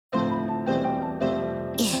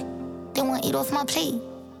eat off my plate.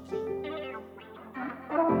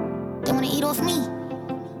 They wanna eat off me.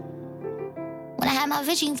 When I had my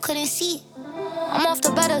vision, you couldn't see it. I'm off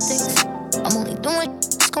the better things. I'm only doing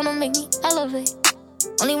that's gonna make me elevate.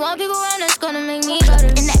 Only one people around that's gonna make me better.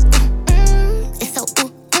 And that it's so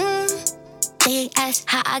They ask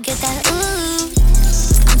how I get that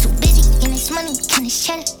I'm too busy in this money, in this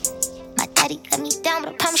cheddar. My daddy let me down,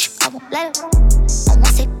 but I promise you I won't let him. I won't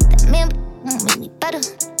say that man, but won't make me better.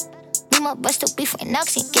 Me my best still be for an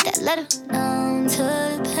oxy, get that letter. Numb to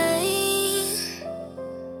the pain.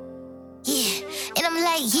 Yeah, and I'm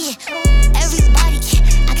like, yeah, everybody.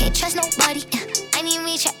 I can't trust nobody. I need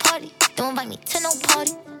me chat party. Don't invite me to no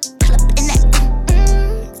party. Pull up in that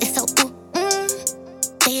it's so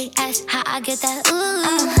They ask how I get that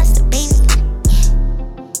I'm a hustler, baby. Yeah.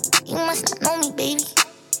 You must not know me, baby.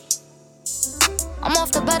 I'm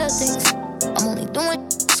off the better things. I'm only doing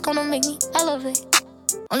that's gonna make me elevate.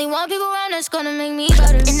 Only one people around that's gonna make me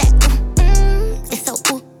better. And that it's so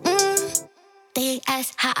They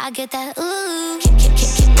ask how I get that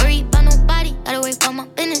Can't worry about nobody, gotta worry about my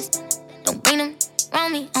business. Don't bring them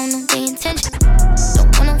around me, I don't know their intention.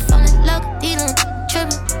 Don't wanna fall in love, these little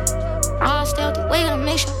trippin'. I'll stay out the way, gotta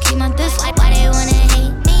make sure I keep my dislike. Why they wanna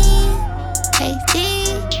hate me? Crazy.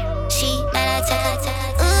 She mad at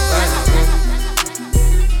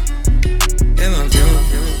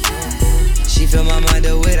She fill my mind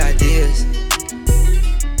up with ideas.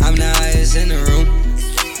 I'm the highest in the room.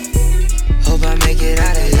 Hope I make it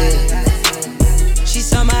out of here. She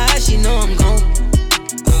saw my eyes, she know I'm gone.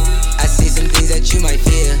 I see some things that you might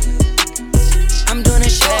fear. I'm doing a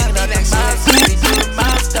show, I'll be back soon. We do the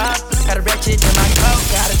mouse stop. Got a ratchet in my coat.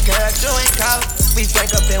 Got a girl doing coke. We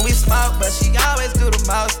drink up and we smoke, but she always do the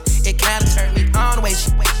most. It kinda turned me on the way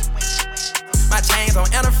she my chains on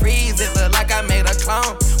antifreeze, it look like I made a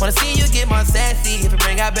clone. Wanna see you get more sassy, if it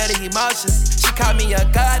bring out better emotions. She called me a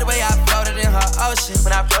god the way I floated in her ocean.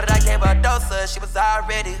 When I floated, I gave her a dose of, she was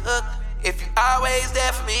already hooked. If you always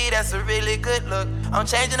there for me, that's a really good look. I'm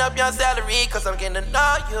changing up your salary, cause I'm getting to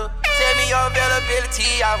know you. Tell me your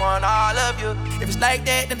availability, I want all of you. If it's like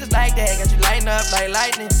that, then it's like that. Got you lighting up like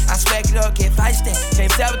lightning. I smack it up, get feisty.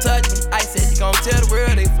 Can't sabotage me. I said you gon' tell the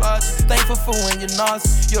world they flood you. Thankful for when you're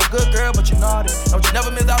nauseous. You're a good girl, but you're naughty. Don't you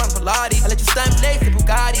never miss out on Pilates. I let you stunt flex in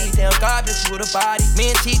Bugatti. Damn God, bitch, you with a body.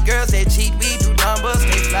 Me and cheat girls, they cheat. We do numbers,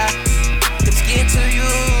 they fly. Get skin to you,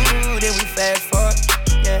 then we fast forward.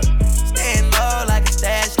 Yeah, staying low like a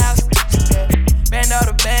stash house. Yeah, band out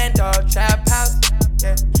the band, dog, trap house.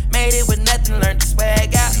 Yeah, made it with nothing, learned to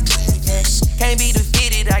swag out. Yeah, can't be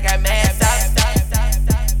defeated, I got mad out.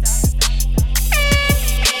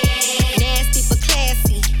 Nasty but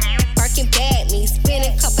classy, working bad me. Spend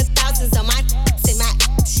a couple thousands on my in my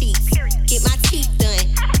cheeks. Get my teeth done,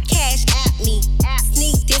 cash at me.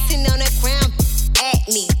 Sneak dissing on the ground at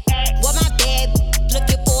me. What my bad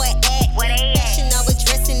looking for an act. Fashion over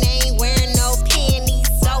dressing, they ain't wearing no panties.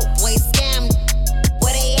 So boy scam,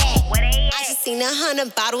 where they at? I just seen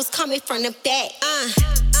 100 bottles coming from the back. I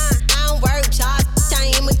don't work jobs,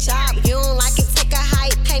 I am a job. You don't like it, take a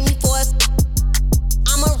hike, pay me for it.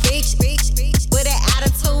 I'm a rich with an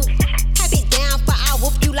attitude. Have it down for I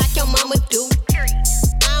whoop you like your mama do. I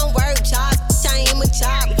don't work jobs, I am a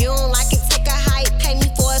job. You don't like it, take a hike, pay me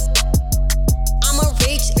for it. I'm a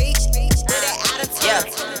rich with an attitude. Yeah.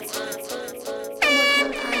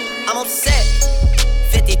 I'm upset.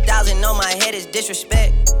 50,000 on my head is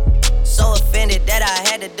disrespect. So offended that I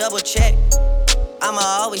had to double check. I'ma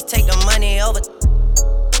always take the money over.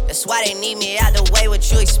 That's why they need me out the way, what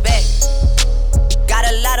you expect. Got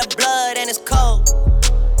a lot of blood and it's cold.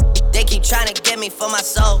 They keep trying to get me for my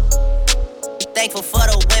soul. Thankful for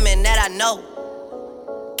the women that I know.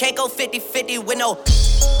 Can't go 50-50 with no.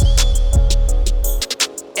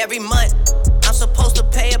 Every month, I'm supposed to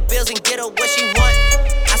pay her bills and get her what she want.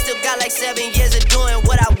 I still got like 7 years of doing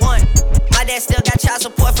what I want. My dad still got child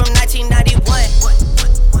support from 1991.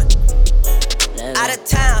 Out of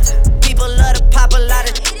town, people love to pop a lot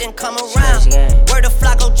of and come around. Word of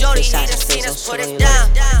Flacco Jody, he done seen us put us down.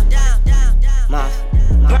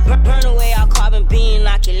 Burn away our carbon beam,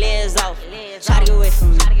 knock your legs off. Try to get away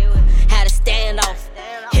from me, had to stand off.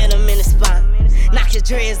 Hit him in the spine, knock your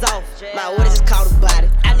dreads off. My what is this called a body?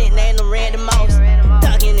 I nicknamed them Randy Moss.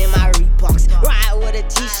 Thuggin' in my Reeboks, ride with a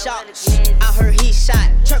G-Shock. I heard he shot,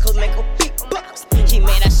 Truckles make a big box. He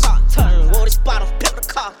made that shot turn, wore the spot on, pep the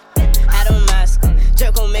car. Had a mask,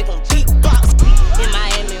 Jerk gon' make him beatbox. In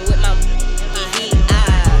Miami with my he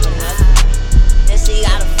then she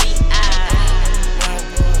got a feet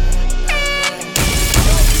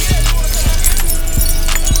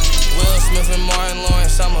Will Smith and Martin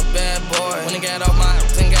Lawrence, I'm a bad boy. When he got off my,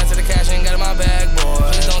 then got to the cash and got in my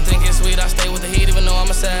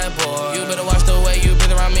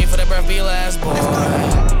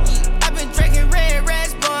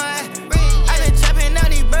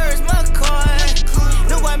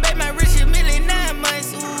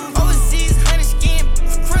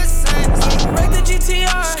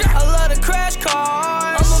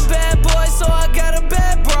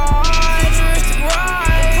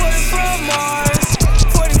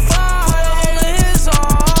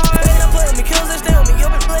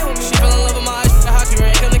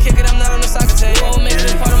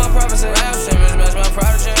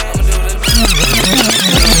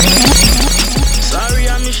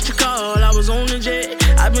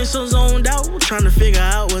trying to figure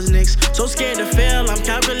out what's next. So scared to fail, I'm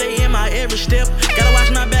calculating my every step. Gotta watch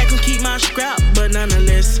my back and keep my scrap, but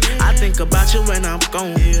nonetheless, I think about you when I'm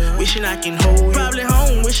gone. Wishing I can hold you. Probably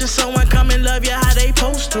home, wishing someone come and love you how they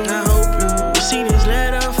supposed to. I hope you see this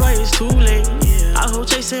letter before it's too late. I hope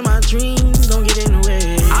chasing my dreams don't get in the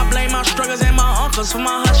way. I blame my struggles and my uncles for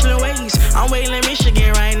my hustling ways. I'm waiting in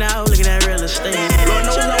Michigan right now, look at that real estate. Lord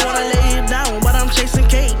knows I wanna lay it down, but I'm chasing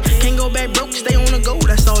cake. Can't go back broke, stay on the go,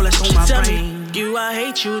 that's all that's on my brain. You, I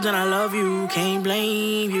hate you, then I love you, can't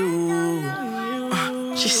blame you.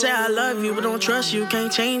 She said I love you, but don't trust you, can't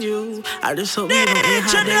change you. I just hope you don't end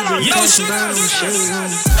how they get touched down.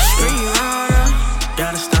 Free runner,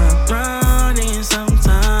 gotta stop running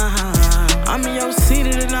sometime. I'm in your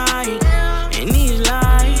city tonight, and these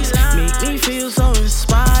lights make me feel so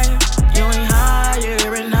inspired. You ain't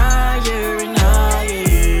higher and higher and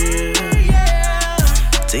higher,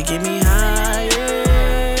 taking me higher,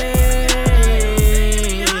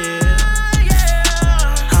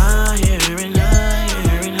 higher and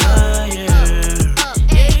higher and higher.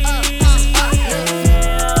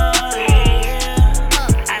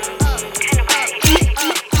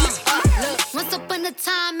 Look, once upon a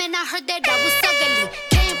time, and I heard that I was ugly.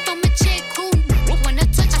 Came from a chick who wanna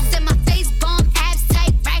touch. I said my face bomb, abs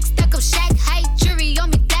tight, rack stuck up, shack height, jury on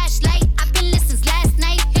me, flashlight. I've been listening since last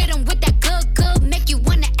night. Hit 'em with that good, make you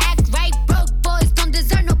wanna act right. Broke boys don't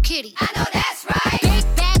deserve no kitty. I know that's right. Big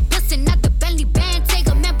bag, bustin' out the Bentley band. Take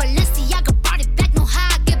a man, Balenciaga brought it back. Know how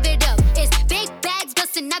I give it up. It's big bags,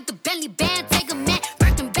 bustin' out the Bentley band. Take a man,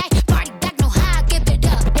 Birkin back, party back. Know how I give it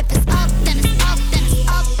up. If it's up, then it's up, then it's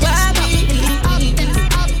up, then it's up. If it's up, then it's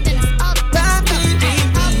up, then it's up,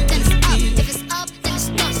 then it's up. If it's up, then it's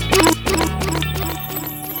up.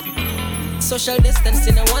 Social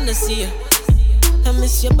distancing, I wanna see you. I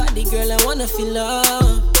miss your body, girl, I wanna feel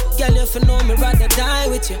love. Girl, if you know me, rather die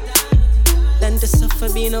with you than to suffer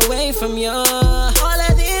being away from you. All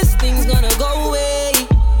of these things gonna go away.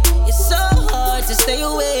 It's so hard to stay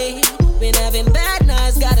away. Been having bad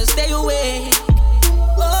nights, gotta stay away.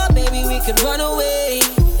 Oh, baby, we could run away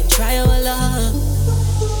and try our love.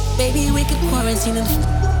 Baby, we could quarantine and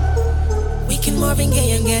we can Marvin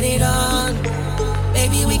Gaye and get it on.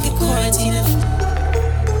 Baby, we could quarantine and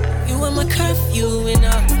you are my curfew and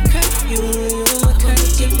a curfew. You are my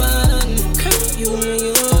curfew, man. Curfew,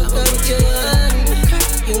 you are my curfew, man.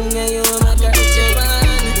 Curfew, you are my curfew,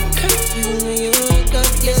 man. Curfew, you are my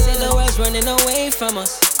curfew. They say the world's running away from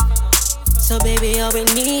us. So baby, all we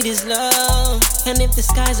need is love. And if the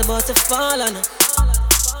sky's about to fall on us,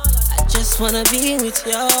 I just wanna be with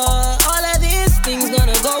you. All of these things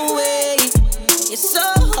gonna go away. It's so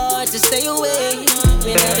hard to stay away.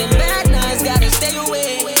 Been having bad nights, gotta stay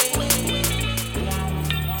away.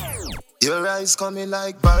 Your eyes coming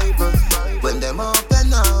like Bible. When them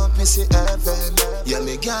open up, me see heaven. Yeah,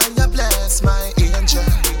 me girl, you bless my angel.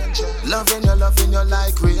 Loving you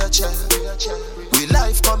like Rachel. We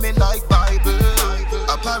life coming like Bible.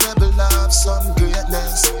 A parable of some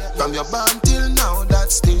greatness. From your born till now,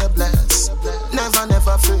 that's still blessed.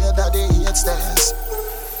 Never fear that the hate stays.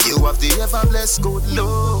 You have the ever blessed good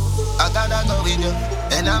love. I gotta go with you,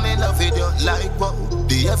 and I'm in love with you like wow.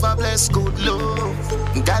 The ever blessed good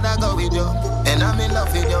love. Gotta go with you, and I'm in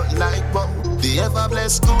love with you like wow. The ever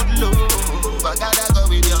blessed good love. I gotta go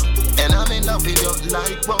with you, and I'm in love with you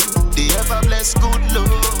like wow. The ever blessed good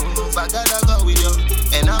love. I gotta go with you,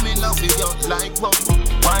 and I'm in love with you like wow.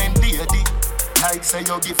 Wine baby, like say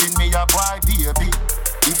you're giving me a boy baby.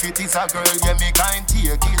 If it is a girl, yeah me can't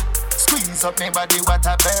take it. Squeeze up my body, what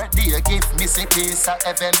a birthday gift. Me say place of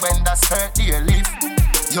heaven when that's birthday live.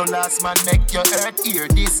 Your last man make your earth hear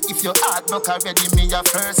this. If your heart knock already, me a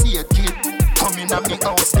first aid kid. Come in at me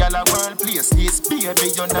house, girl, a world place this.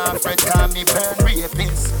 Baby, you're not afraid, call me burn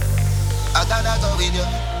rapist. I gotta go with you,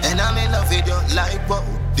 and I'm in love with you like wow.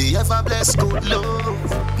 The ever blessed good love.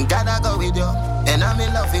 Gotta go with you, and I'm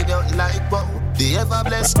in love with you like wow. The ever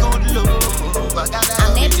blessed good love. I gotta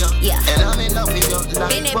go with you, and I'm in love with you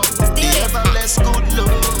like wow. The ever blessed good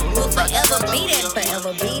love. We'll forever be that,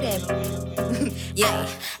 forever be that. Yeah,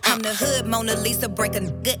 I'm the hood Mona Lisa, break a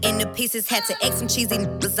nigga into pieces. Had to X some cheesy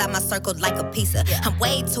niggas out my circle like a pizza. I'm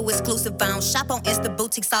way too exclusive, I don't shop on Insta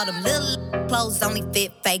boutiques. All them little clothes only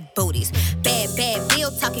fit fake booties. Bad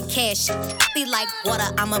bill talking cash. Be like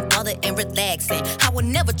water, I'm a mother and relaxing. I would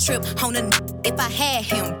never trip on a nigga if I had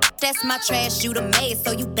him. That's my trash, you the maid,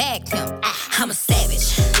 so you bagged him. I'm a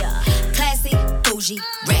savage, classy, bougie,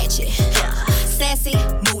 ratchet, sassy,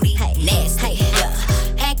 moody, nasty,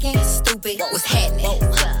 hacking, stupid. What's happening?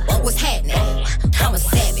 What's happening? I'm a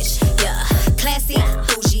savage, classy,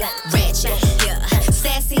 bougie, ratchet,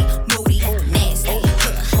 sassy, moody, nasty,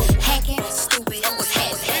 hacking, stupid.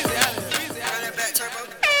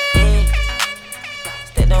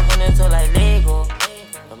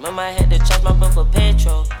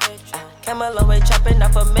 low way chopping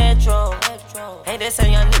off a metro. Ain't this a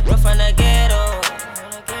young nigga from the ghetto?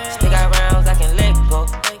 Still got rounds I can let go.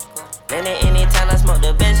 Then at any time I smoke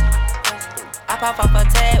the best. I pop off a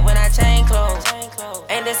tag when I chain clothes.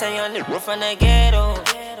 Ain't this a young nigga from the ghetto?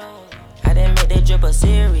 I done make that drip a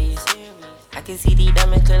series. I can see these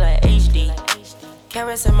diamonds clear like HD.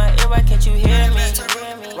 Carrots in my ear, why can't you hear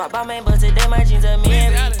me? Rock by main, but today my jeans are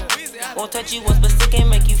mirrored. Won't touch you once, but still can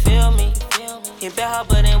make you feel me. Hit back hard,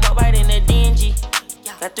 but then walk right in the dingy.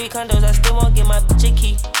 Got 3 condos, I still won't get my bitch a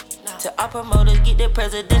key. To our promoters, get the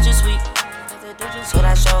presidential suite. So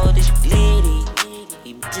I show this lady.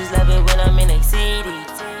 These bitches love it when I'm in a city.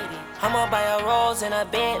 I'ma buy a Rolls and a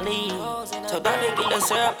Bentley. Told doctor get the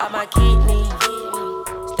syrup out my kidney.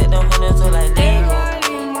 Stepped on windows so like Lego.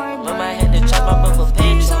 Mama had to chop up for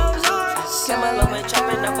petrol. Got my low way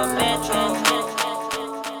chopping up a metro.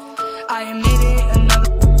 I admit it,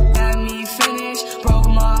 another had me finish. Broke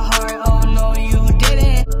my heart, oh no you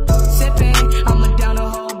didn't. Sipping, I'ma down a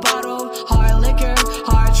whole bottle. Hard liquor,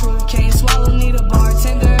 hard truth, can't swallow. Need a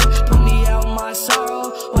bartender, put me out my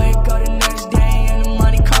sorrow. Wake up the next day in the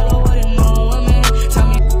Monte Carlo with a new woman. Tell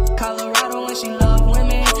me Colorado when she love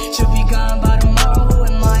women. Should be gone by tomorrow, who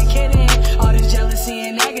am I kidding? All this jealousy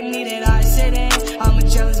and agony that I sit in. I'm a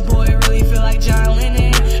jealous boy, really feel like John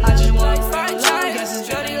Lennon. I just want to ride life, guess it's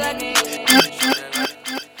Jody like it.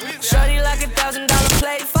 Shorty like $1,000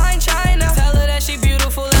 plate, fine china. Tell her that she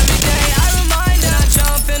beautiful every day. I remind her. I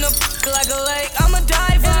jump in a like a lake. I'm a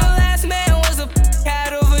diver. And her last man was a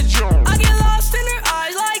cat of a joke. I get lost in her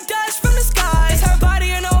eyes like dust from the sky. It's her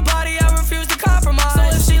body or nobody. I refuse to compromise. So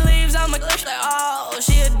if she leaves, I'ma like, oh,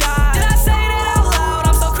 she'll die. Did I say that out loud?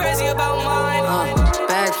 I'm so crazy about mine.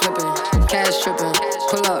 Bag flipping, cash tripping.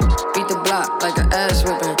 Pull up, beat the block like an ass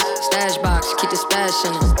whipping. Stash box, keep the stash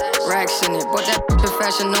in it. Racks in it. Bought that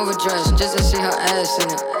fashion overdress just to see her ass in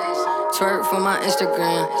it. Twerk for my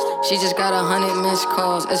Instagram. She just got 100 missed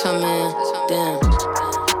calls. It's her man. Damn.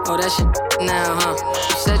 Oh, that shit now, huh?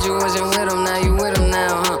 You said you wasn't with him, now you with him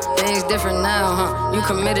now, huh? Things different now, huh? You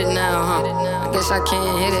committed now, huh? I guess I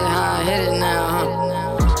can't hit it how I hit it now, huh?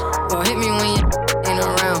 Well, hit me when you ain't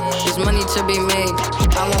around. There's money to be made,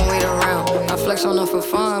 I won't wait around. I flex on her for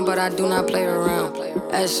fun, but I do not play around.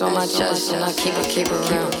 Ass on my chest and I keep it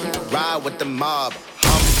around. Ride with the mob,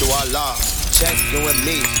 through Allah. Check you and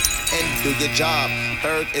me, and do your job.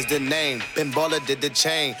 Berg is the name, Ben Baller did the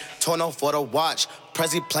chain. Torno for the watch,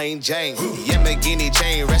 Prezi plain Jane. Yamagini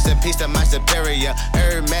chain, rest in peace to my superior.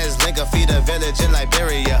 Hermes Linker feed a village in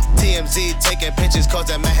Liberia. TMZ taking pictures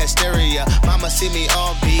causing my hysteria. Mama see me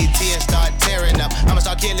on BT and start tearing up. I'ma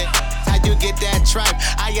start killing. How you get that tribe?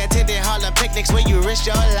 I attended Harlem picnics where you risk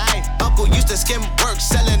your life. Uncle used to skim work,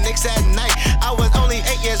 selling nicks at night. I was only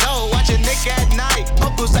 8 years old, watching Nick at night.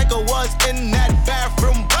 Uncle Psycho was in that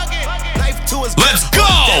bathroom bucket. Knife to his Let's go!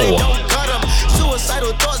 Don't cut him.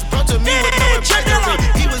 Suicidal thoughts brought to me with no repentance.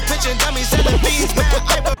 He was pitching dummies, selling beans, man.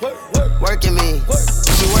 Working me,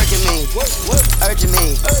 she working me, urging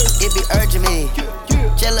me, it be urging me.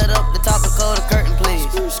 Chill it up, the top and close the curtain, please.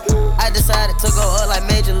 I decided to go up like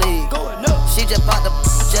Major League. She just popped the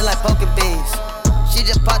just like poking beans. She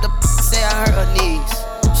just popped the say I hurt her knees.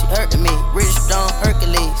 She hurting me, Rich Stone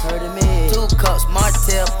Hercules. 2 cups,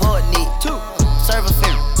 Martell, port neat. Serve a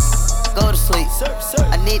finger, go to sleep.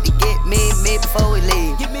 I need to get me before we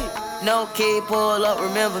leave. No key, pull up,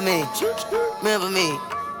 remember me. Remember me.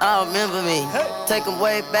 I remember me. Take 'em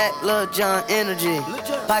way back, Lil Jon energy.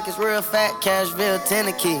 Pockets real fat, Cashville,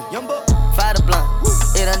 Tennessee. Fight a blunt,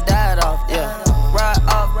 it done died off, yeah. Ride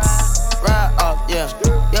off, yeah.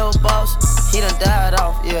 Yo, boss, he done died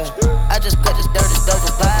off, yeah. I just cut this dirty stuff,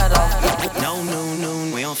 just buy it off, yeah. No,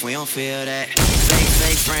 we don't feel that.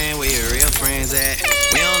 Fake friend, where your real friends at?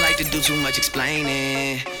 We don't like to do too much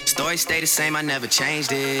explaining. Story stay the same, I never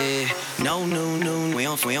changed it. No, we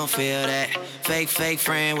don't feel that. Fake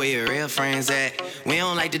friend, where your real friends at? We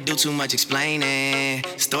don't like to do too much explaining.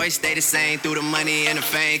 Story stay the same through the money and the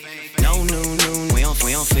fame. No, we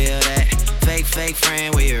don't feel that. Fake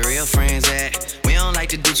friend, where your real friends at? We don't like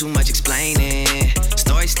to do too much explaining.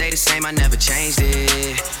 Story stay the same, I never changed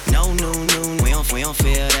it. No, we don't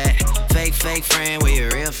feel that. Fake friend, where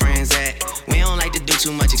your real friends at? We don't like to do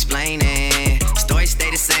too much explaining. Story stay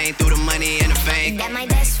the same through the money and the fame. That my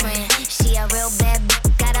best friend, she a real bad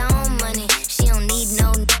got her own money. She don't need no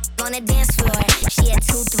on the dance floor. She had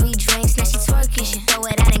 2-3 drinks, now she twerking. She throw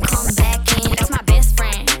it out and come back in. That's my best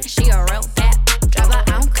friend, she a real bad drive her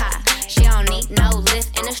own car. She don't need no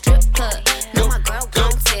lift in a strip club. No, my girl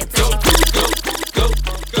gon' tip.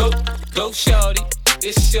 Go shorty,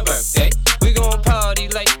 it's your birthday. We gon' party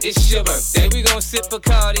like it's your birthday. We gon' sip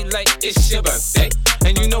Bacardi like it's your birthday.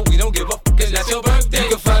 And you know we don't give up, cause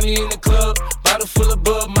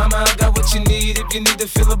if you need to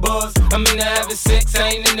feel a buzz. I'm into having sex, I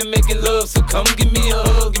ain't into making love. So come give me a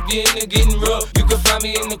hug if you're into getting rough. You can find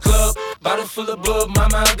me in the club, bottle full of bub.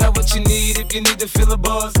 Mama, I got what you need if you need to feel a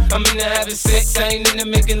buzz. I'm into having sex, I ain't into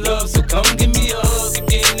making love. So come give me a hug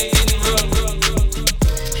if you're into getting rough.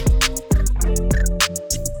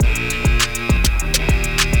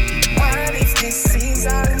 What if this is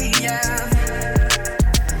all we have?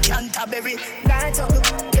 Canterbury, light up,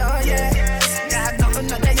 yeah. Got nothing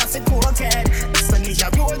that they have to go get. Sunny, a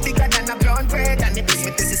roll bigger than a brown bread. And it is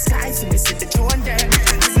with the sky, so we see the drone then.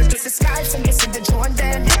 It's with the sky, so we see the drone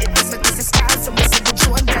then. It is with the sky, so we see the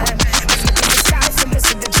drone then. It's with the sky, so we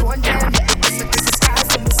see the drone then. It is with the sky,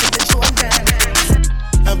 so we see the drone then.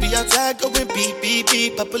 I'll be outside going beep, beep,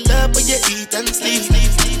 beep. I pull up when you eat and sleep.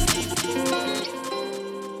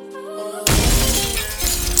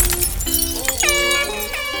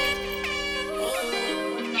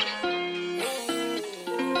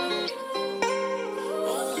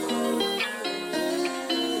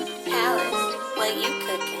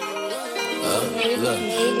 Look,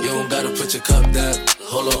 you don't gotta put your cup down.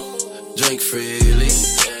 Hold on, drink freely.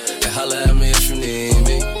 And holla at me if you need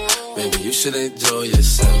me. Maybe you should enjoy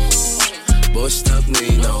yourself. Boy, stuff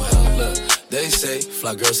need no help. Look, they say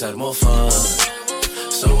fly girls had more fun.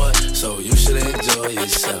 So what? So you should enjoy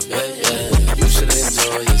yourself. Yeah, you should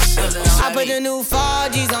enjoy yourself. I put the new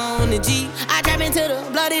 4Gs on the G. I trap into the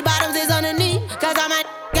bloody bottoms is underneath. Cause I might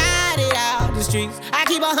got it out the streets. I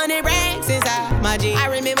keep 100 racks inside my jeans. I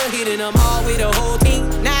remember hitting them all with the whole team.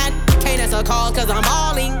 Now I can't answer calls cause I'm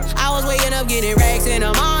balling. I was waking up getting racks in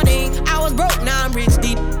the morning. I was broke, now I'm rich,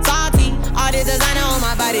 deep, salty. All this designer on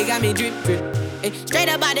my body got me drip, drip. Hey, straight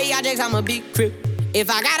up out the objects, I'm a big crip. If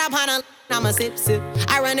I got up on a I'ma sip, sip.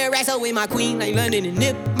 I run the racks up with my queen like London and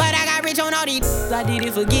Nip. But I got rich on all these, I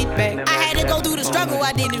didn't forget back. I had to go through the struggle,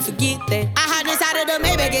 I didn't forget that. I hopped inside of the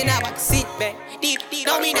Maybach and now I can sit back. Deep,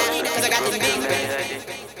 don't me now, cause I got this big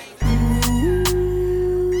bag.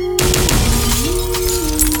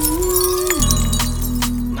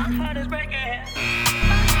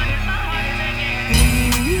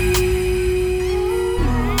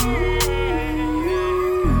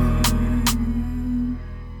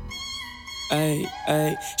 Ay,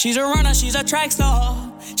 ay. She's a runner, she's a track star.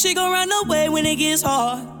 She gon' run away when it gets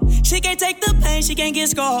hard. She can't take the pain, she can't get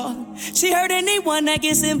scarred. She hurt anyone that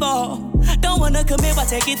gets involved. Don't wanna commit, why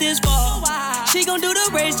take it this far? She gon' do the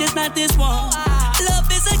race, just not this one.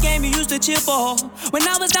 Love is a game you used to cheer for. When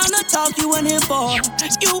I was down to talk, you weren't here for.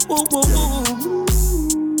 You,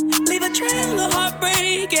 leave a trail of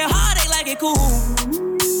heartbreak and heartache like it cool.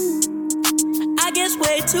 I guess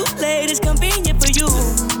way too late is convenient for you.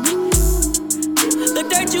 The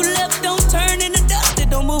dirt you left don't turn into dust, it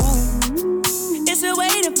don't move. It's still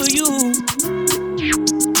waiting for you.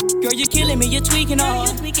 Girl, you're killing me, you're tweaking all.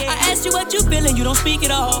 I asked you what you feeling, you don't speak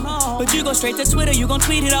at all. But you go straight to Twitter, you gon'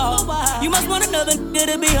 tweet it all. You must want another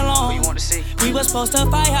nigga to be alone. We was supposed to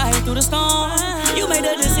fight high through the storm. You made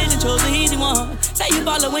a decision, chose the easy one. Say you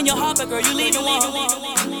following your heart, but girl, you leaving one.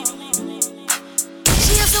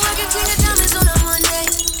 She used to work at King of Diamonds on a Monday.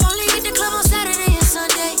 Only hit the club on Saturday and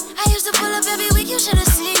Sunday. I used to pull up every week, you should've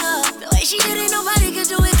seen her. The way she did it, nobody could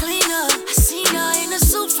do it cleaner. I seen her in a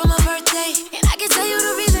suit from her birthday. And I can tell you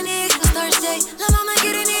the reason it was Thursday. La mama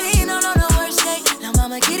getting it in on the worst day. La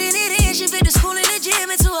mama getting it in, she fit the school and the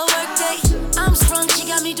gym into a work day. I'm sprung, she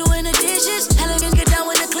got me doing the dishes. Elegant get down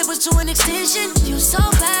when the clip was to an extension. You so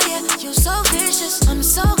bad, yeah, you so vicious. I'm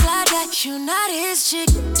so glad that you not his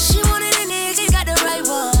chick. She wanted a nigga, got the right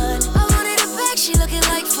one. I wanted it back, she looking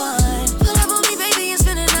like fun. Pull up on me, baby, and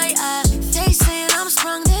spend the night. They saying I'm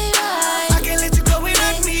sprung, they right. I can't let you go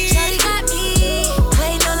without me. Shawty got me.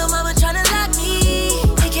 Waiting on the mama tryna lock me.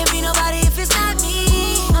 It can't be nobody if it's not me.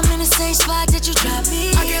 I'm in the same spot that you dropped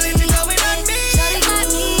me. I can't let you go without me. Shawty got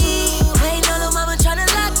me. Waiting on the mama tryna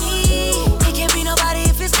lock me. It can't be nobody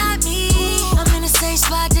if it's not me. I'm in the same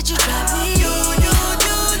spot that you dropped me.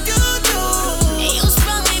 And you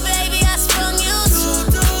sprung me, baby, I sprung you too.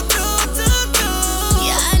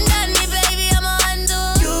 Yeah, undone me, baby, I'ma undo.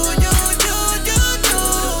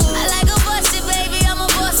 I like a bossy, baby, I'ma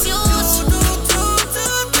boss you.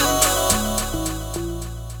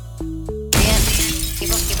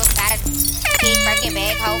 People gotta big Birkin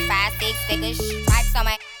bag, hold 5-6 figures. Stripes on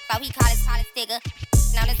my, so he call it sticker.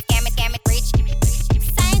 Known as scam it, rich.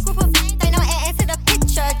 Same group of they know add to the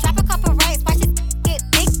picture. Drop a couple racks, watch it get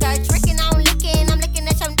bigger. Tricking on licking, I'm looking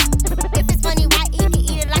at your. If it's money right, you can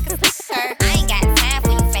eat it like a sticker. I ain't got time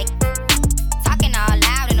for you fake. Talking all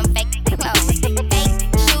loud in them fake clothes. Fake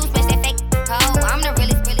shoes, bitch, they fake cold. I'm the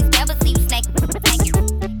realest, never see you snake.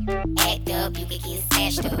 Act up, you can get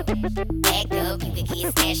snatched up. Act up, you can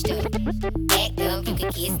get snatched up. Act up.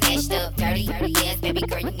 get snatched up. Dirty ass baby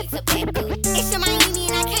girl, you need to back up. It's your Miami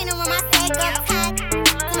and I can't run my stack up. Tied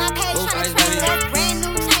to my page, tryna spend up. Brand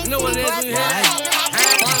new chain. You know what it is, we had.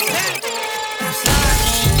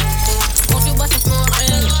 Won't you bust it for a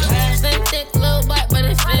minute? Same thick, little bite, but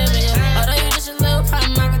it's feeling. Although you just a little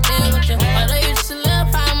problem, I can deal with you. Although you just a little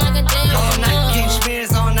problem, I can deal with you. All night getting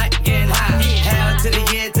spins, all night getting high. Hell to the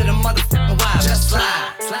head, to the motherfucking wild. Just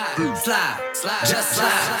slide, slide, slide, slide, just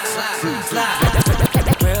slide, slide, slide.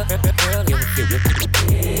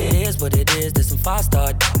 It is what it is, there's some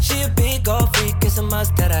 5-star. She a big old freak, it's a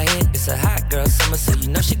must that I hit. It's a hot girl summer, so you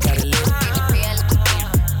know she got it lit.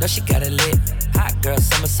 Know she got it lit. Hot girl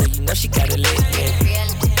summer, so you know she got it lit.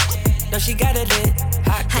 Yeah. Know she got it lit.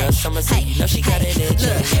 Hot girl summer, so you know she got it lit.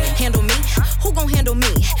 Look, handle me? Who gon' handle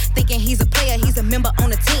me? Thinking he's a player, he's a member on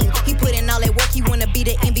the team. He put in all that work, he wanna be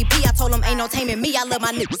the MVP. I told him ain't no taming me, I love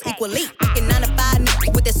my niggas equally. Fucking 9 to 5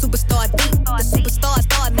 niggas with that superstar beat. The superstar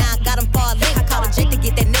star, now I got him far link. I called a Jake to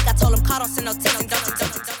get that nigga, I told him call, don't send no text and don't.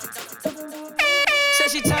 Said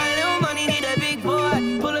she tired, little money, need a big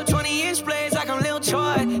boy. Pull up 20-inch blades like I'm Lil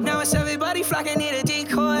Troy. Now it's everybody flocking, need a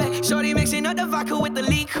decoy. Shorty mixing up the vodka with the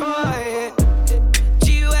liquor.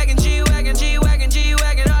 G-Wagon, G-Wagon, G-Wagon,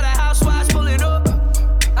 G-Wagon. All the housewives pulling up.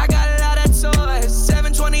 I got a lot of toys.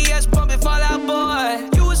 720S pumping Fallout Boy.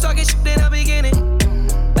 You was talking shit in the beginning.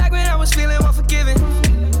 Back when I was feeling unforgiving.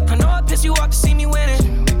 I know I pissed you off to see me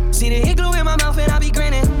winning. See the hit glue in my mouth and I be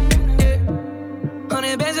grinning. Yeah.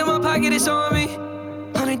 100 bands in my pocket, it's on me.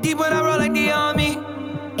 100 deep when I roll like the army.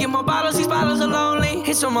 Get more bottles, these bottles are lonely.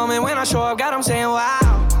 It's a moment when I show up, God, I'm saying wow.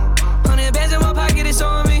 100 bands in my pocket, it's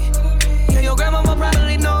on me. Yeah, your grandma will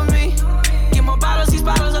probably know me. Get more bottles, these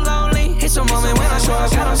bottles are lonely. It's a moment when I show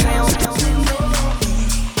up, God, I'm saying wow.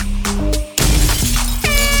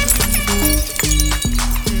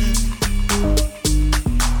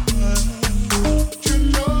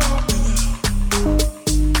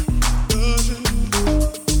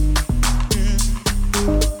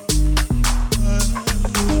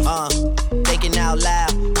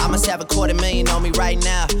 Have $250,000 on me right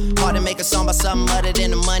now. Hard to make a song about something other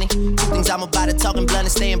than the money. 2 things I'm about it, talking blunt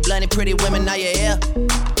and staying blunt. Pretty women, are you here?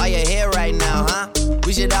 Are you here right now, huh?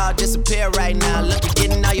 We should all disappear right now. Look, you're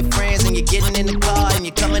getting all your friends and you're getting in the car and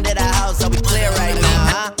you're coming to the house. Are we clear right now,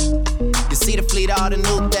 huh? You see the fleet, all the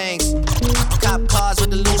new things. Cop cars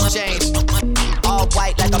with the loose change. All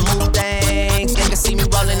white like a move things. Niggas see me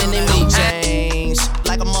rolling and then me change.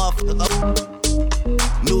 Like a motherfucker.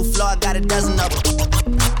 New floor, I got a dozen of them.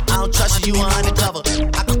 I don't trust you, you are undercover.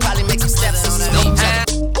 I could probably make some steps on that.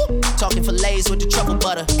 Talking fillets with the truffle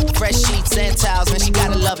butter. Fresh sheets and towels, man, she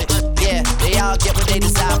gotta love it. Yeah, they all get what they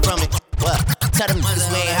desire from it. What? Tell them niggas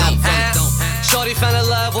we ain't hiding from it. Shorty fell in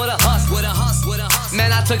love with a hustle.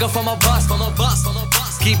 Man, I took her from a bus.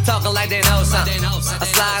 Keep talking like they know something. I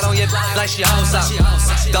slide on your like she owns something.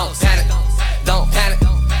 Don't panic, don't panic.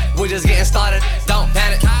 We're just getting started. Don't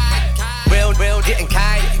panic. Real getting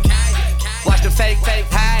kind. Watch the fake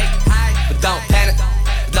hide. But don't panic,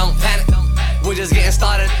 don't panic. We're just getting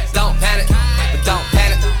started. Don't panic, but don't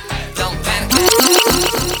panic, don't panic.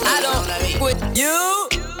 I don't with you.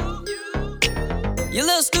 You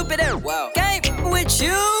little stupid and can't with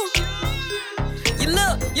you. You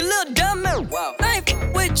little dumb and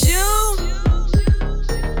ain't with you.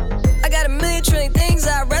 I got a million trillion things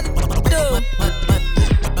I'd rather do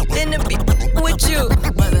than to be with you.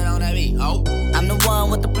 I'm the one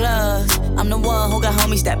with the plugs. I'm the one who got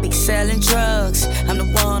homies that be selling drugs. I'm the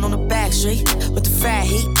one on the back street with the fat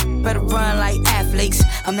heat. Better run like athletes.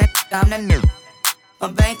 I'm that nigga. My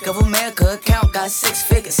Bank of America account got 6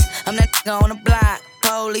 figures. I'm that nigga on the block.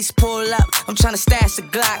 Police pull up. I'm tryna stash the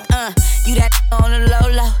Glock. You that on the low.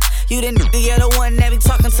 You that nigga, you're the one that be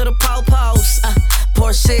talking to the po-pos.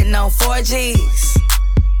 Porsche sitting on 4 G's.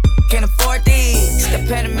 Can't afford these. The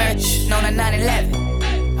Panamera on a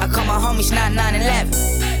 911. I call my homies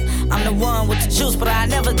 9911. I'm the one with the juice, but I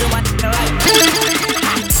never do my like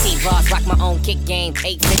T-Ross, rock my own kick game.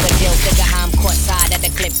 8-figure deal, figure I'm courtside at the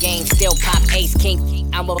clip game. Still pop ace king.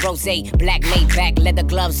 I'm a rose, black Maybach, leather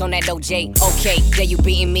gloves on that OJ. Okay, yeah, you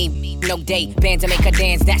beating me, no day. Band to make her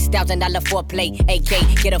dance, that's $1,000 foreplay.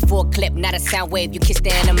 AK, get a full clip, not a sound wave. You kissed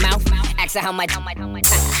her in the mouth, ask her how my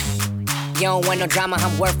you don't want no drama,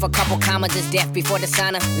 I'm worth a couple commas. It's death before the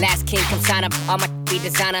sauna. Last king come sign up, all my be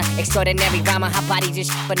designer. Extraordinary rhymer, hot body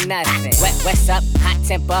just for nothing. What's up, hot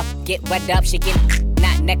temper, get wet up. She get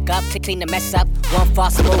not neck up to clean the mess up. One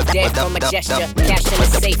false move, dead from a gesture. Cash in the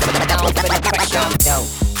safe, down for the pressure. I'm dope,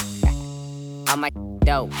 I'm a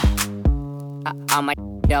dope, I'm a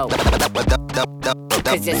dope.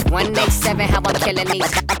 Cause it's 187, how I'm killing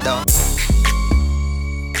these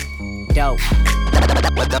dope.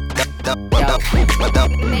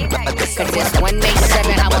 Cause it's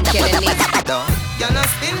 187 how I'm killing these. Y'all not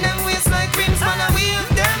spin them waist like rims, man, I wave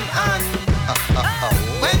them on.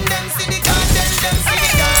 When them see the gun, then them see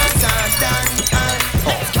the gun,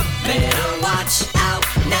 Better watch out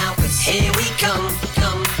now, cause here we come.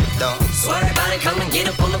 So everybody come and get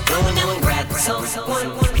up on the floor now and grab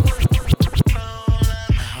someone.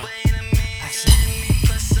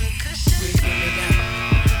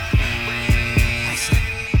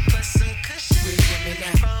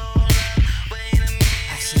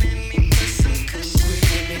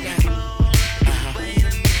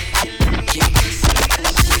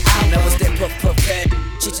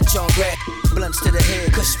 John Grab, blunts to the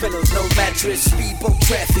head, cush pillows, no mattress, speedboat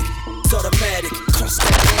traffic, it's automatic, cross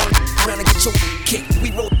that line, round and get your kick,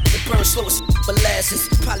 we roll and burn slow as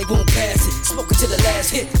molasses, probably won't pass it, smoking to the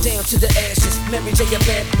last hit, down to the ashes, Mary J.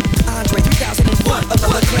 Bad, Andre 3001,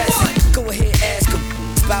 another classic, go ahead, ask him,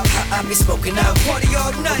 about how I be smoking out, party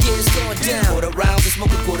all night, yeah, it's going down, quarter rounds, we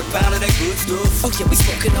smoking quarter pound of that good stuff, oh yeah, we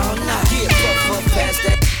smoking all night, yeah, puff, past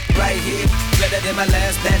that, right here, better than my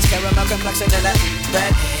last batch, caramel complexion and that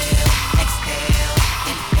back.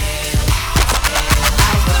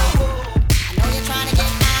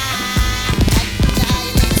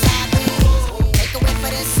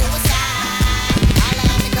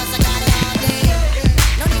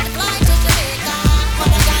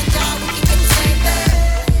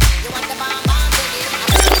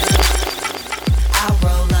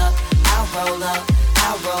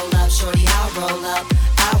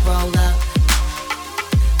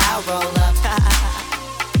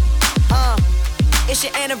 It's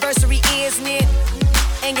your anniversary, isn't it?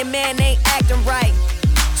 And your man ain't acting right.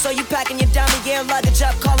 So you packing your dummy gear luggage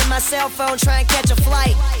up, calling my cell phone, trying to catch a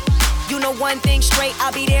flight. You know one thing straight,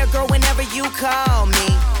 I'll be there, girl, whenever you call me.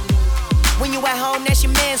 When you at home, that's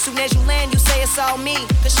your man. Soon as you land, you say it's all me.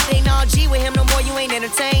 Cause shit ain't all G with him no more, you ain't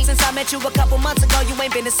entertained. Since I met you a couple months ago, you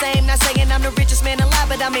ain't been the same. Not saying I'm the richest man alive,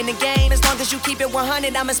 but I'm in the game. As long as you keep it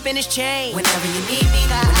 100, I'ma spin his chain. Whenever you need me,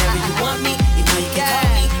 whenever you want me, you know you can call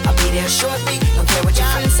me. I'll be there shortly, don't care what your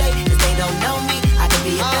friends say, cause they don't know me. I can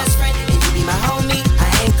be your best friend, and you be my homie. I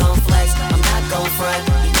ain't gon' flex, I'm not gon' front.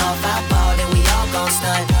 You know if I ball, then we all gon'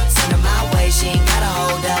 stunt. Send her my way, she ain't gotta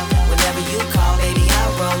hold up. Whenever you call, baby,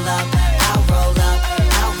 I'll roll up. I'll roll up,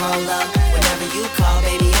 I'll roll up. Whenever you call,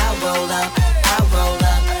 baby, I'll roll up. I'll roll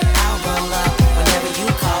up, I'll roll up. Whenever you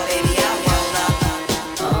call, baby, I'll roll up.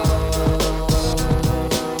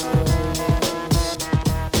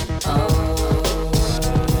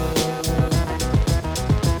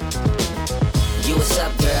 You what's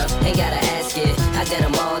up, girl? Ain't gotta ask it. I got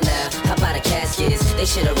them all now. How about the caskets? They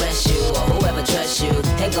should arrest you or whoever trusts you.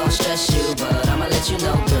 Ain't gon' stress you, but I'ma let you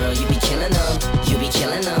know, girl. You be killing them. You be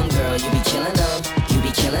killing them, girl. You be killing them. You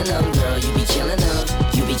be killing them, girl. You be killing them.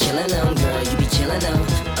 You be killing them, girl. You be killing them.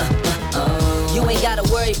 You ain't gotta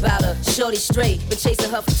worry about her, shorty straight. Been chasing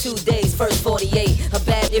her for 2 days, first 48. Her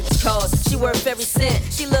bad if cause, she worth every cent.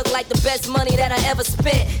 She look like the best money that I ever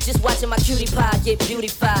spent. Just watching my cutie pie get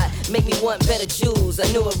beautified. Make me want better jewels,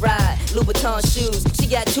 a newer ride. Louboutin shoes, she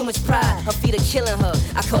got too much pride. Her feet are killing her,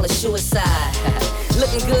 I call it suicide.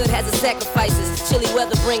 Looking good has its sacrifices. Chilly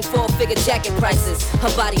weather bring 4-figure jacket prices. Her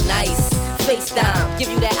body nice, FaceTime, give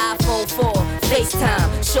you that iPhone 4, FaceTime.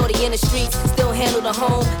 Shorty in the streets, still handle the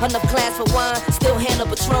home. Enough class for wine, still handle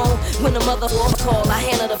Patron. When the mother call, I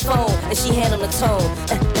handle the phone, and she handle the tone.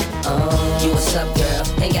 You what's up,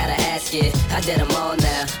 girl? Ain't gotta ask it. I did them all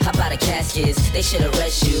now. How about the caskets? They should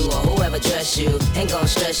arrest you or whoever dress you. Ain't gon'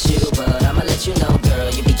 stress you, but I'ma let you know, girl.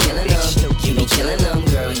 You be killing them. You be killing them,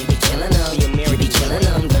 girl. You be killing them. You be killing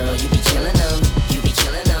them, girl. You be killing them. You be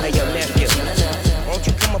killing them. Hey, yo, nephew, won't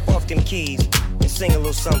you come up off them keys and sing a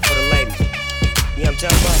little something for the ladies? You know what I'm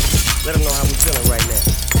talking about? Let them know how we feeling right now.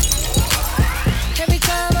 Every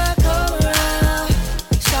time I come around,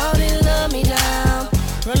 shawty love me down.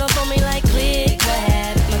 Run up on me like click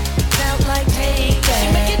clack, sound like take that.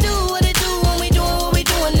 She make it do what it do when we doing what we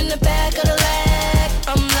doing in the back of the lag.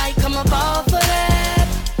 I'm like, come up off of that.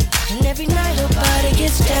 And every night her body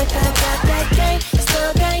gets jacked. I got that gang,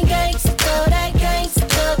 still gang gang, still that gang,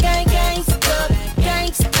 still gang gang, still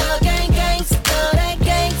gang, still gang gang, still that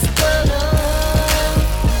gang, still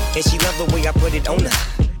love. And she love the way I put it on her.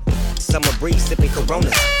 Summer breeze sipping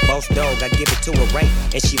Coronas. Boss dog, I give it to her right,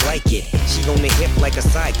 and she like it. She on the hip like a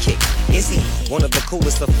sidekick. Izzy, one of the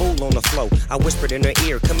coolest, a fool on the flow. I whispered in her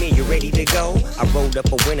ear, come here, you ready to go? I rolled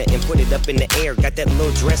up a winner and put it up in the air. Got that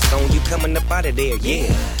little dress on, you coming up out of there,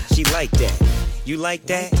 yeah. She like that. You like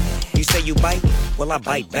that? You say you bite? Well, I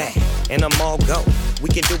bite back, and I'm all go. We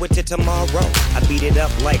can do it till tomorrow. I beat it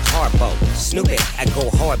up like Harpo. Snoop it, I go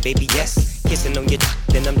hard, baby, yes. Kissing on your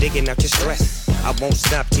then I'm digging out your stress. I won't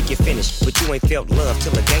stop till you finish, but you ain't felt love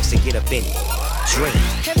till a gangster get up in it. Drink.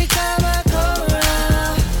 Every time I come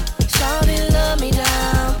around, shawty love me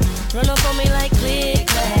down. Run up on me like click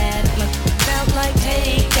clack, bounce like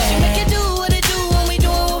take that. She make it do what it do when we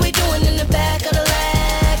doing what we doing in the back of the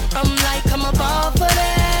lag. I'm like, I'm a ball for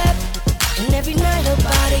that. And every night her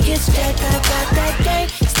body gets jacked. I got that gang,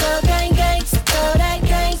 still gang, gang, still that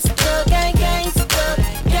gang, still gang, gang, still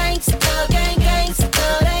gang, still gang, gang,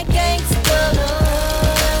 still that gang, still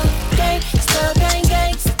gang, still gang,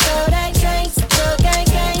 gang, still that gang, still gang,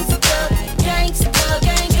 gang, still gang, still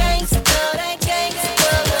gang, gang, still that gang,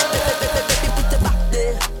 still. Baby, put it back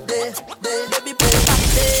there, baby, put it back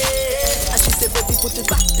there. And she said, baby, put it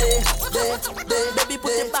back there, baby,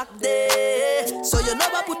 put it back there. So you know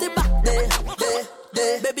I put it back there,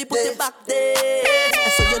 baby, put it back there.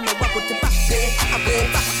 And so you know I put it back there, I put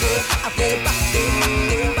it back there, I put it back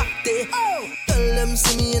there, back there. Oh, tell them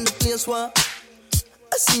see me in the place one.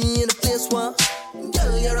 I see me in the place one.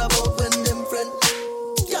 Girl, you're about when them friend.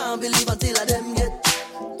 Can't believe until I them get.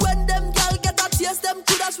 When them girl get a taste, them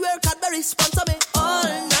could have swear Cadbury sponsor me all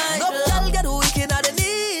night. No girl get wicked at the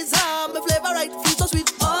knees. My flavor right, feel so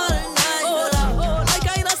sweet all night. Oh Lord, my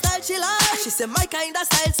kind of style she like. She said my kind of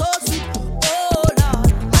style so sweet. Oh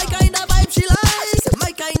Lord, my kind of vibe she like. She said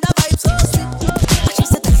my kind of vibe so sweet. She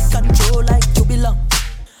said take control like you belong.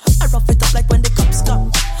 I rough it up like when the cops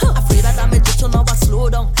come. Afraid that I'm a ditch, so now I slow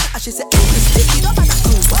down. And she said, hey, stick it up and I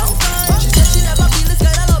cruise. She said she never feel this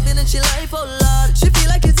kind of loving in she life, oh Lord. She feel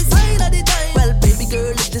like it's the sign of the time. Well, baby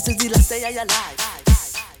girl, if this is the last day of your life.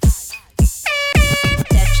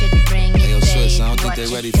 Touch it, bring it, pay it, I don't think watch they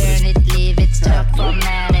ready it, for this. turn it, leave it, stop,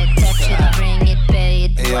 format it. Touch it, bring it, pay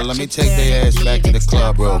it, Hey, yo, watch let me it, take turn their it, ass back leave to it, the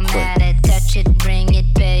club stop, real quick. format it. Touch it, bring it,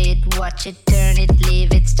 pay it, watch it, turn it,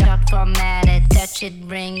 leave it, stop, format it. Touch it,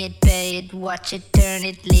 bring it, pay it, watch it, turn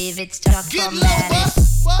it, leave it, stop, format it.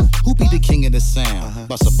 Who be the king of the sound?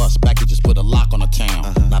 Bust a bus back and just put a lock on the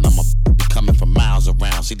town. Now them be coming from miles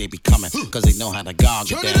around. See, they be coming cause they know how to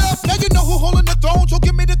gog it down. Turn it up, now you know who holding the throne, so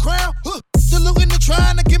give me the crown. Saluting and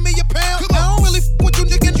trying to give me a pound. I don't really with you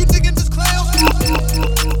niggas, you digging this clown.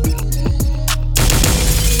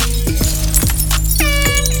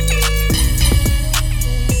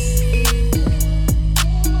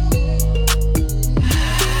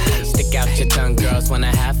 Stick out your tongue, girls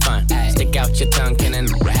wanna have fun. Stick out your tongue, can I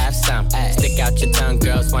have some? Stick out your tongue,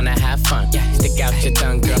 girls wanna have fun. Stick out your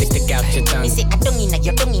tongue, girls, stick out your tongue. Me say I don't inna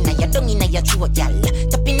your throat, y'all.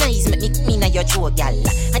 Tapping eyes make me inna your throat, y'all.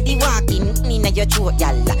 I di walking me inna your throat,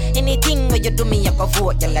 y'all. Anything where you do me, I go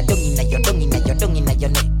vote, y'all. Don't inna your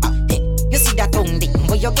neck. Hey, you see that tongue dick,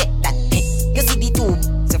 where you get that? Hey, you see the tube,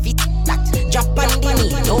 so fit that. Drop on the knee,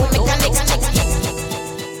 don't make a next check.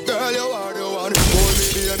 Girl, you are the one. Hold me,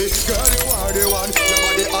 baby. Girl, you are the one. Your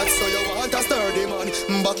body hot, so you want a sturdy man.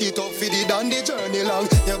 Back it up for the dandy journey long.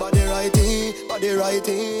 Your body righty,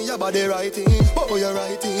 your body righty. Oh, you're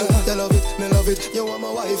righty. You love it, me love it. You want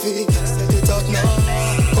my wifey. Set it up now.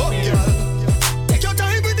 Oh, girl. Take your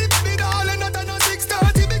time with it, baby, darling. Not on a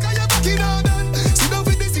 6:30 because you're back in all done. Sit down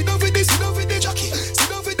with this, sit down with this, sit down with the jockey. Sit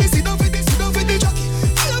down with this, sit down with this, sit down with the jockey.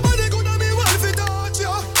 Your body good and me want to touch you.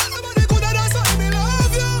 Your body good and that's why me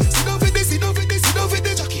love you. Sit down with this, sit down with this, sit down with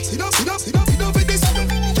the jockey. Sit down with this, sit down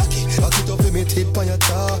with the jockey. Back it up with me tip on your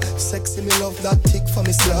jaw. Sexy, me love that tick for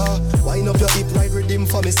me slaw. Wind up your hip, ride rhythm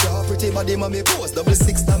for me slaw. Pretty body, ma me pose,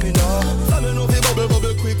 6 stamina. For me know fi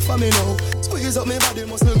bubble quick for me now. Squeeze up me body,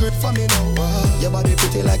 muscle grip for me now. Your body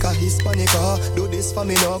pretty like a Hispanic. Do this for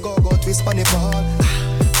me now, go twist for me fall.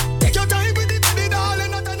 Take your time with it, baby,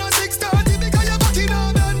 darling. Not on a 6:30 because you're back in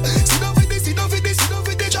all done. Sit down with this, sit down with this, sit down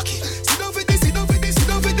with the jockey. Sit down with this, sit down with this, sit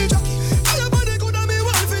down with the jockey. Your body good and me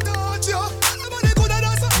want fi touch you. Your body good and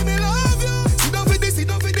that's why me love you. Sit down with this, sit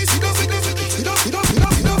down with this, sit down with this, sit down with this.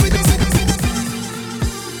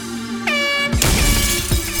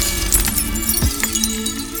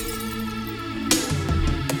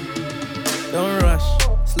 Don't rush,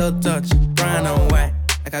 slow touch, brown and white.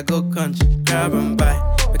 Like I go country, grab and buy.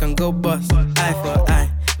 We can go bust, eye for eye.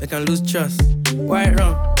 We can lose trust. White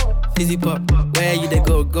rum, fizzy pop. Where you they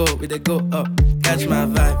go, we they go up. Catch my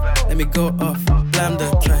vibe, let me go off. Blam the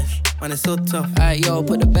trash, man it's so tough. Alright, yo,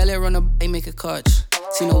 put the belly on the bay, make a catch.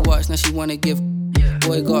 See no watch, now she wanna give.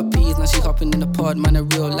 Boy got peas, now she hopping in the pod. Man, a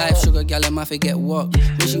real life sugar gal, I forget walk.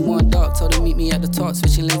 When she want dark, told her meet me at the top.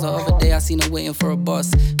 Switching lanes the other day, I seen her waiting for a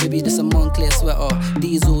bus. Maybe this a Moncler sweater,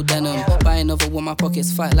 diesel denim. Buy another one, my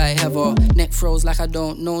pockets fight like heather. Neck froze like I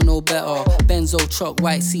don't know no better. Benzo truck,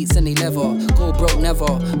 white seats and they leather. Go broke never,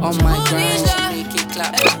 on my grind, she make it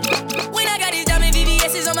clap. When I got these diamond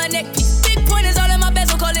VVS's on my neck, big pointers all in my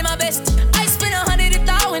bezel, calling my best. I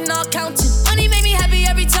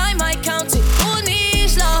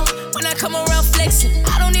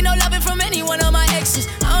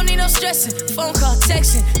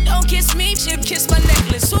kiss my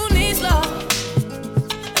necklace. Who needs love?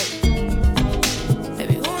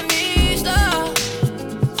 Baby, who needs love?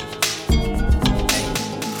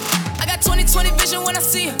 I got 20/20 vision when I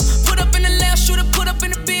see her. Put up in the lounge, shooter, put up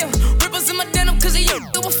in the bill. Ripples in my denim, cause of you,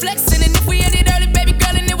 it was flexing. And if we ended early, baby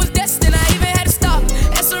girl, and it was destined, I even had to stop.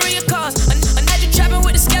 Answering your calls. A night you trapping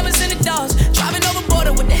with the scammers and the dogs. Driving over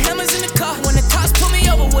border with the hammers in the car. When the cops pull me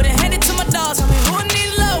over, would've handed to my dogs. Tell me who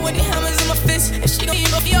needs love with the hammers in my fist. If she gon'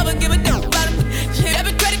 eat me over, give a damn about it. She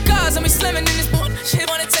having credit cards, I'm be slamming in this boot. She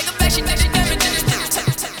wanna take her back, she think she damaging this.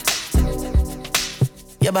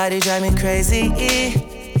 Your body drive me crazy.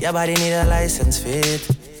 Your body need a license fit.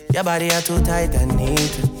 Your body are too tight and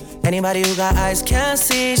neat. Anybody who got eyes can't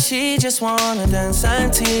see. She just wanna dance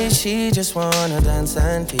and tease. She just wanna dance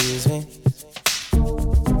and tease me.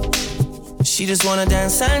 She just wanna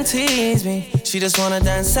dance and tease me. She just wanna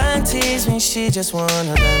dance and tease me. She just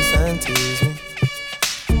wanna dance and tease me.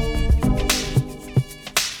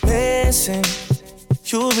 Missing,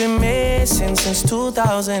 you've been missing since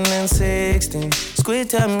 2016. Squid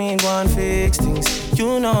tell me go and fix things.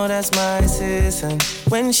 You know that's my assistant.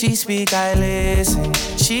 When she speak, I listen.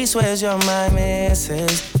 She swears you're my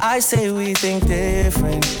missus. I say we think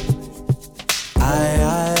different.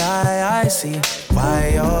 I see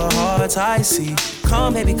why your heart's icy.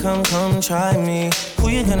 Come, baby, come try me. Who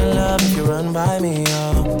you gonna love if you run by me,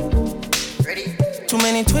 oh? Ready? Too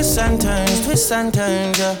many twists and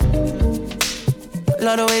turns, yeah.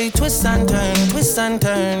 Love the way you twist and turn,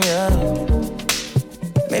 yeah.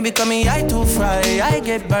 Maybe call me I too fry, I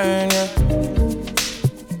get burned, yeah.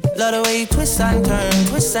 Love the way you twist and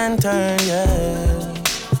turn, yeah.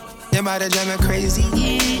 Your body drive me crazy,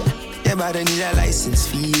 your body need a license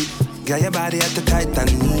fee. Got your body at the tight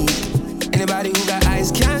and neat. Anybody who got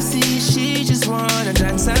eyes can't see. She just wanna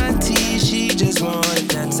dance and tease. She just wanna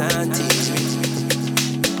dance and tease me.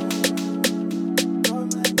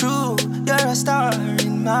 True, you're a star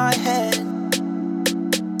in my head.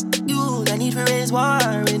 You, I need to raise war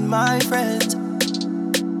with my friends.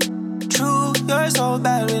 True, you're so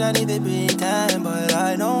bad when I need to pretend, but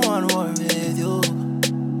I don't want war with you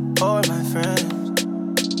or my friends.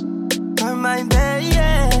 You're my best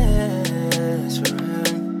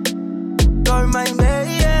friend. You're my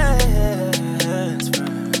best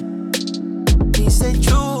friend. He said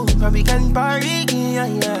true, probably can party, yeah.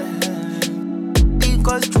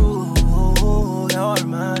 Because true, you're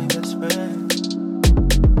my best friend.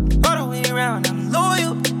 All the way around, I'm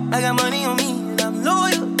loyal. I got money on me, and I'm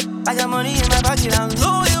loyal. I got money in my pocket, I'm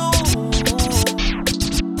loyal.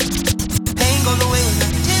 Pain goes away when I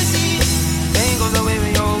kiss you. Pain goes away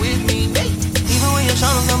when you're with me. Even when you're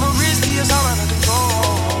trying to come up risky, it's all out of control.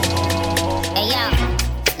 Hey yo,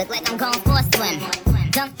 look like I'm going for a swim.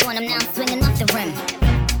 Dunked on him, now I'm swinging off the rim.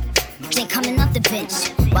 Jay coming off the bench,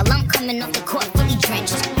 while I'm coming off the court fully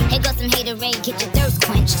drenched. Here goes some haterade, get your thirst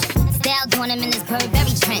quenched. Style doing him in this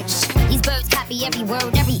Burberry trench. These birds copy every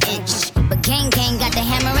word, every inch. But gang got the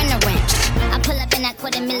hammer and the wrench. I pull up in that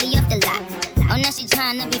 $250,000 off the lot. Oh, now she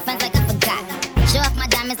tryna be friends like I forgot. Show off my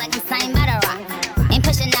diamonds like I'm signed by the rock. Ain't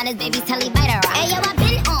pushing out his baby's telly by the rock. Hey yo, I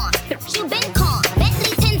been on, you been con.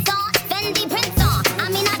 Bentley tints on, Fendi prints on. I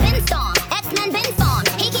mean I been storm, X-Men been formed.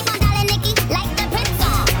 He keep on dialing Nicki like the Prince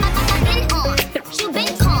on. I been on, you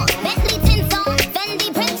been con. Bentley tints on, Fendi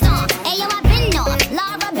prints on. Hey yo, I been on,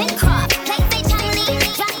 Laura been crossed. Play say Chun-Li,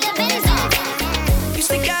 drop the Benz on. You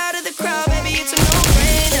stick out of the crowd, baby, it's a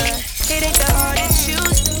no-brainer. It ain't that hard to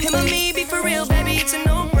choose. Him or me, be for real, baby, it's a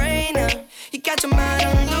no-brainer. You got your mind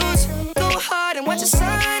on loose. Go hard and watch the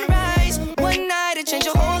sunrise. One night it change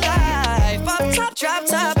your whole life. Pop top, drop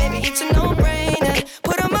top, baby, it's a no-brainer.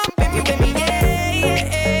 Put 'em up if you with me, yeah.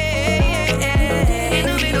 In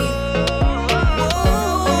the middle.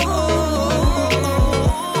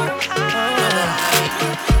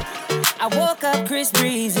 I woke up Chris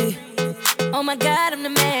Breezy. Oh my God, I'm the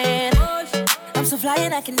man. I'm so fly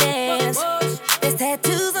and I can dance. There's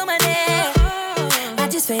tattoos on my neck. I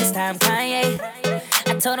just FaceTime Kanye.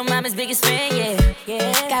 I told him I'm his biggest fan,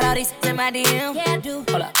 yeah. Got all these in my DM. Yeah, I do.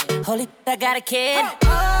 Hold up. Holy, I got a kid.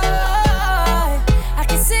 Oh, I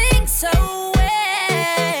can sing so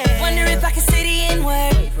well. Wonder if I can say the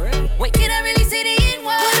N-word. Wait, can I really say the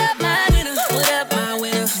N-word? What up, my winner? What up, my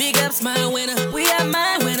winner? Big ups, my winner. We are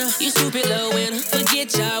my winner. You stupid little winner.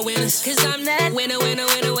 Forget y'all winners. Cause I'm that winner. I'm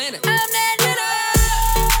that winner.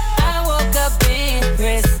 I woke up in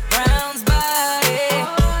Chris Brown's body.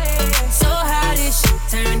 So how this shit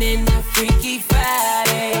turned into Freaky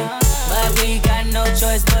Friday. But we got no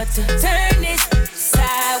choice but to turn this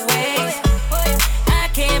sideways. I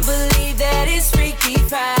can't believe that it's Freaky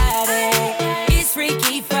Friday. It's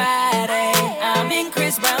Freaky Friday. I'm in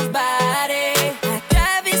Chris Brown's body.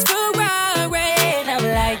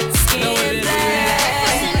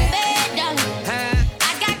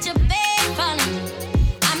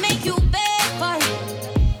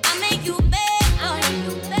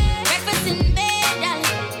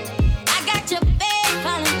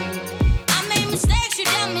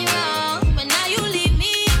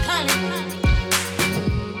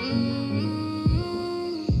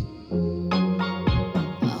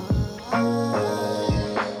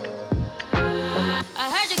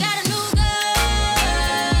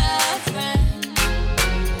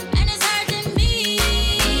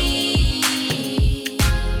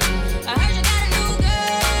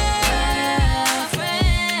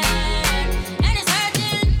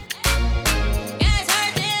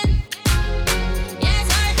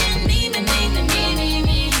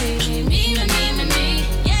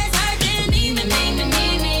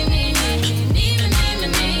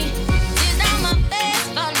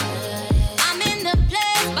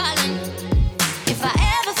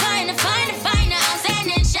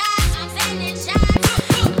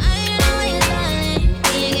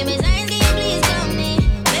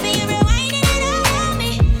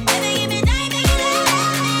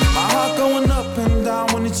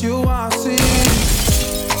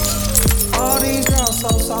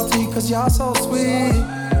 y'all so sweet.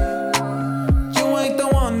 You ain't the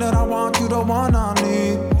one that I want, you the one I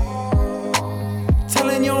need.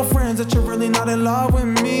 Telling your friends that you're really not in love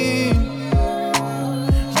with me.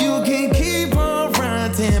 You can keep on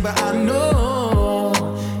fronting, but I know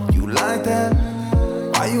you like that.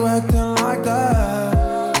 Why you acting like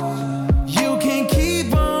that? You can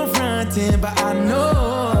keep on fronting, but I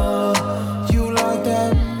know you like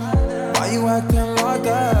that. Why you acting like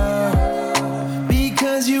that?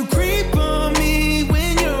 Because you creep on me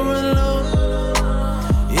when you're alone,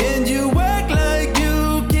 and you act like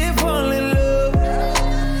you can't fall in love.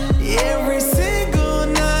 Every single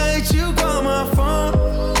night you call my phone,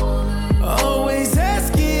 always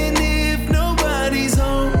asking if nobody's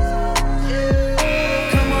home.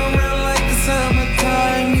 Come around like the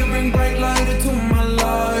summertime, you bring bright light into my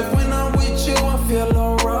life. When I'm with you, I feel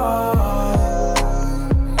alright.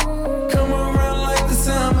 Come around like the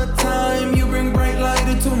summertime, you bring bright light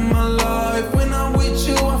into my life. When I'm with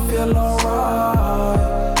you, I feel alright.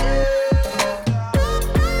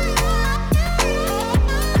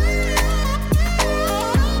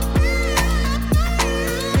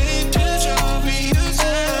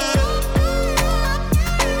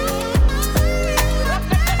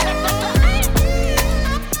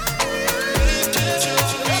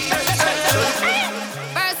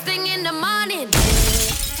 First thing in the morning,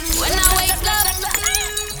 when I wake up,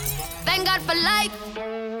 thank God for life.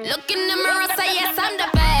 Look in the mirror, say yes, I'm the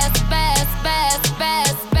best, best, best,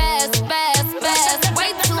 best, best, best, best.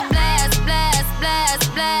 Way too blessed, blessed, blessed,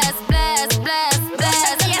 blessed, blessed, blessed,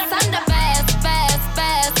 blessed. Yes, I'm the best, best,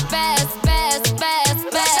 best, best, best, best,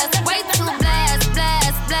 best. Way too blessed,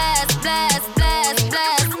 blessed, blessed, blessed, blessed,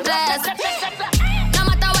 blessed, blessed. No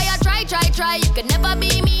matter what you try, you could never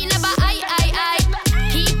be me, never I.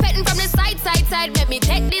 Keep petting from the side, make me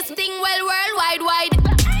take this thing well worldwide, wide.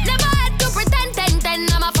 Never had to pretend, 10.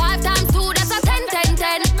 I'm a 5 times 2, that's a 10.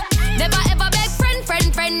 Never ever beg friend.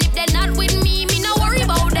 If they're not with me, no worry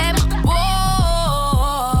about them. Whoa,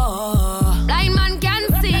 blind man can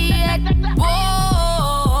see it.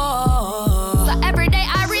 Whoa, so every day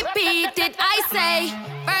I repeat it. I say,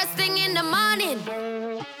 first thing in the morning,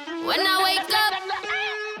 when I wake up,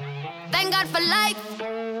 thank God for life.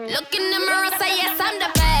 Look in the mirror, say yes, I'm the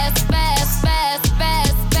best, best, best,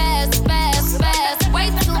 best, best, best, best. Way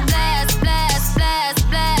too blessed, blessed, blessed,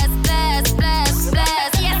 blessed, blessed, blessed,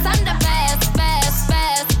 blessed. Yes, I'm the best, best,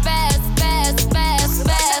 best, best, best, best,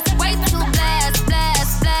 best. Way too blessed,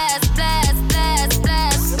 blessed, blessed, blessed, blessed,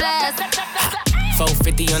 blessed, blessed.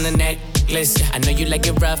 450 on the necklace. I know you like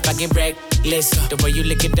it rough, I get reckless. The way you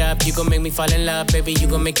lick it up, you gon' make me fall in love, baby. You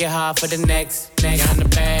gon' make it hard for the next. I'm the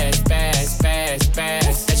best, best, best,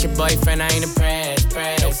 best. That's your boyfriend, I ain't impressed.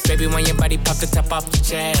 Baby, when your body pop the top off the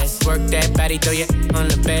chest, work that body, throw your on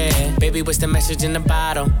the bed. Baby, what's the message in the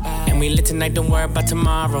bottle? And we lit tonight, don't worry about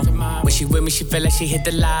tomorrow. When she with me, she feel like she hit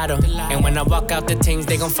the lotto. And when I walk out, the things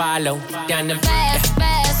they gon' follow. Down the best,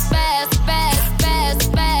 best, best, best,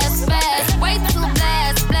 best, best, best. Way too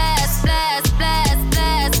blessed, blessed, blessed, blessed,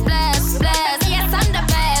 blessed, blessed, blessed. Yes, I'm the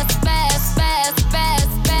best, best, best, best,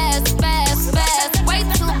 best, best, best. Way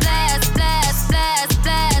too blessed, blessed, blessed,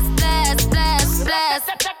 blessed, blessed, blessed,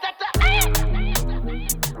 blessed.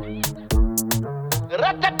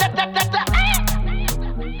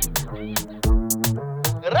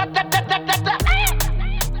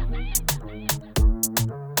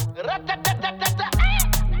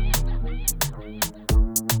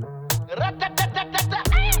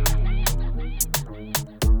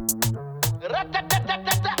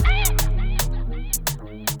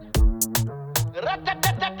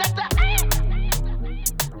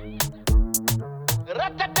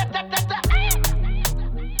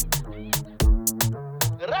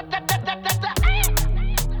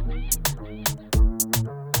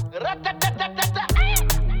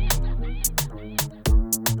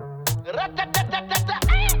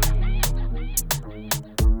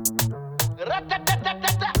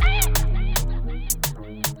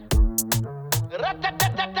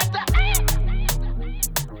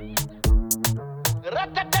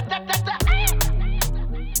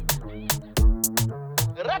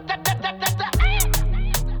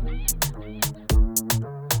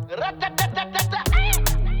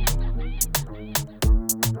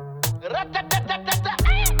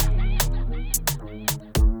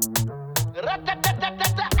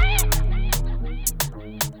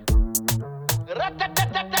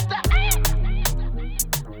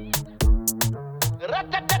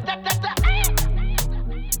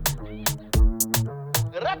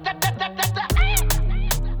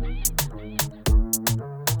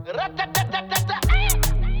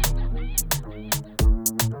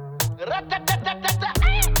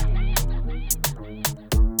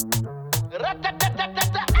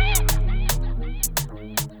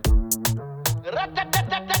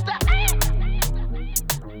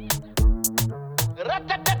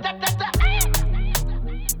 Rat-tat-tat-tat-tat.